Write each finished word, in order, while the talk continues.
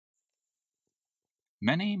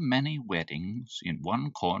Many, many weddings in one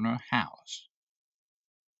corner house.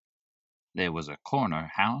 There was a corner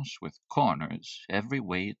house with corners every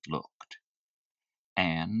way it looked,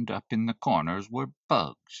 and up in the corners were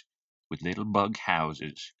bugs, with little bug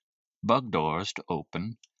houses, bug doors to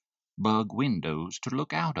open, bug windows to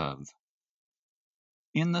look out of.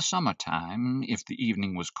 In the summer-time, if the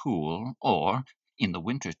evening was cool, or in the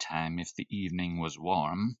winter-time if the evening was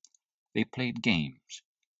warm, they played games.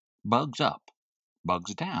 Bugs up,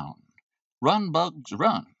 bugs down, run, bugs,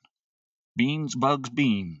 run, beans, bugs,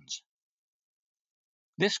 beans.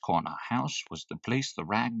 This corner house was the place the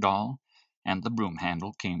rag doll and the broom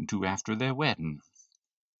handle came to after their wedding.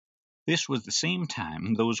 This was the same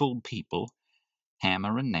time those old people,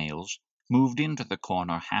 Hammer and Nails, moved into the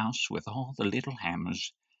corner house with all the little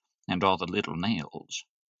hammers and all the little nails.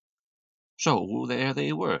 So there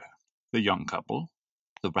they were, the young couple,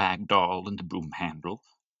 the rag doll and the broom handle,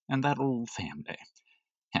 and that old family,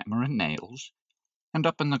 Hammer and Nails, and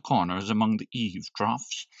up in the corners among the eave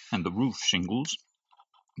troughs and the roof shingles,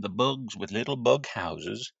 the bugs with little bug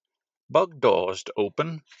houses, bug doors to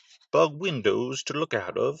open, bug windows to look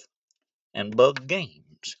out of, and bug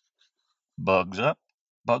games. Bugs up,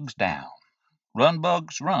 bugs down, run,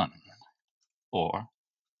 bugs, run, or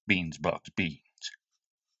beans, bugs, beans.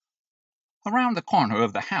 Around the corner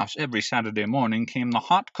of the house every Saturday morning came the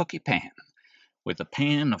hot cookie pan, with a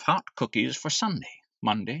pan of hot cookies for Sunday,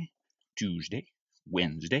 Monday, Tuesday,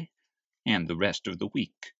 Wednesday, and the rest of the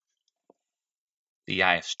week. The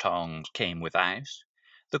ice tongs came with ice,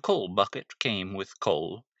 the coal bucket came with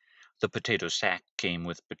coal, the potato sack came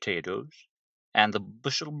with potatoes, and the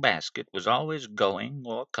bushel basket was always going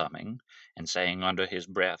or coming, and saying under his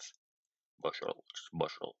breath, "Bushels,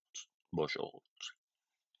 bushels, bushels."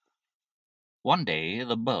 One day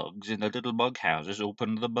the bugs in the little bug houses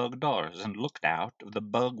opened the bug doors and looked out of the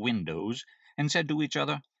bug windows and said to each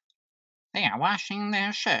other, "They are washing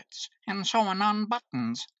their shirts and sewing on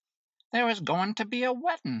buttons. There is going to be a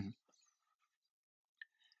wedding."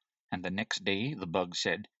 And the next day the bugs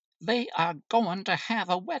said, "They are going to have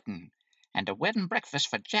a wedding, and a wedding breakfast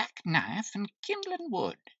for jackknife and kindling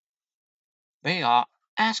wood. They are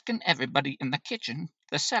asking everybody in the kitchen,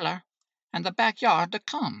 the cellar, and the backyard to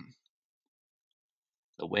come."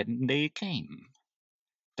 The wedding day came.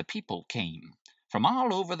 The people came. From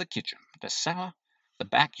all over the kitchen, the cellar, the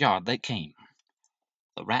backyard they came.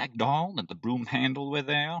 The rag doll and the broom handle were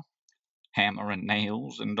there. Hammer and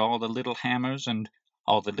Nails and all the little hammers and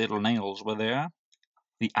all the little nails were there.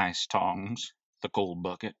 The ice tongs, the coal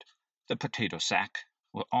bucket, the potato sack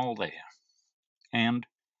were all there. And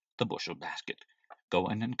the bushel basket,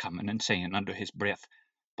 going and coming and saying under his breath,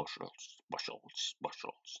 "Bushels, bushels,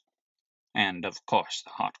 bushels." And of course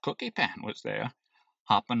the hot cookie pan was there,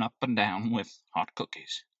 hopping up and down with hot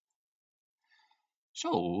cookies.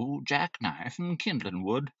 So Jackknife and Kindling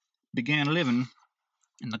Wood began living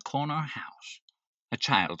in the corner house. A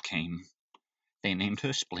child came. They named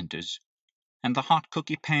her Splinters, and the hot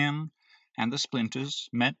cookie pan and the Splinters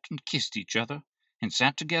met and kissed each other and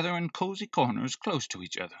sat together in cozy corners close to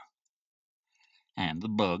each other. And the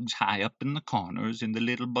bugs high up in the corners in the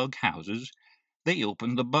little bug houses, they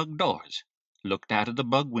opened the bug doors, looked out of the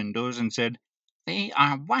bug windows and said, "They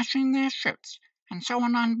are washing their shirts and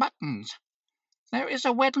sewing on buttons. There is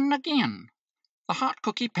a wedding again, the hot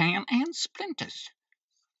cookie pan and Splinters."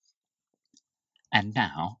 And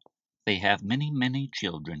now they have many, many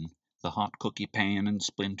children, the hot cookie pan and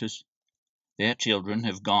Splinters. Their children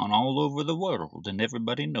have gone all over the world, and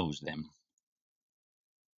everybody knows them.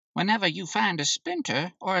 Whenever you find a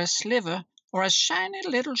splinter or a sliver or a shiny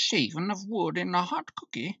little shaving of wood in a hot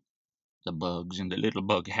cookie, the bugs in the little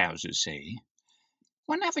bug houses say,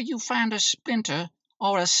 whenever you find a splinter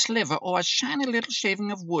or a sliver or a shiny little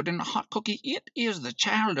shaving of wood in a hot cookie, it is the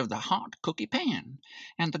child of the hot cookie pan,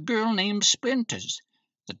 and the girl named Splinters,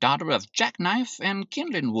 the daughter of Jackknife and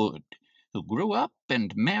Kindling Wood, who grew up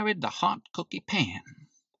and married the hot cookie pan.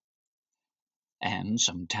 And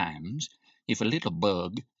sometimes, if a little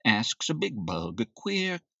bug asks a big bug a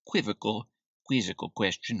queer, quizzical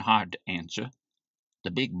question hard to answer, the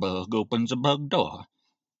big bug opens a bug door,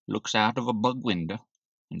 looks out of a bug window,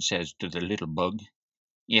 and says to the little bug,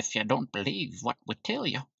 "If you don't believe what we tell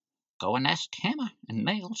you, go and ask Hammer and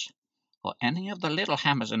Nails, or any of the little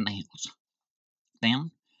hammers and nails.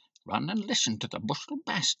 Then run and listen to the bushel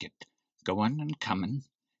basket going and coming,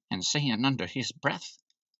 and saying under his breath,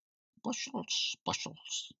 'Bushels,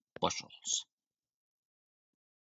 bushels, bushels.'"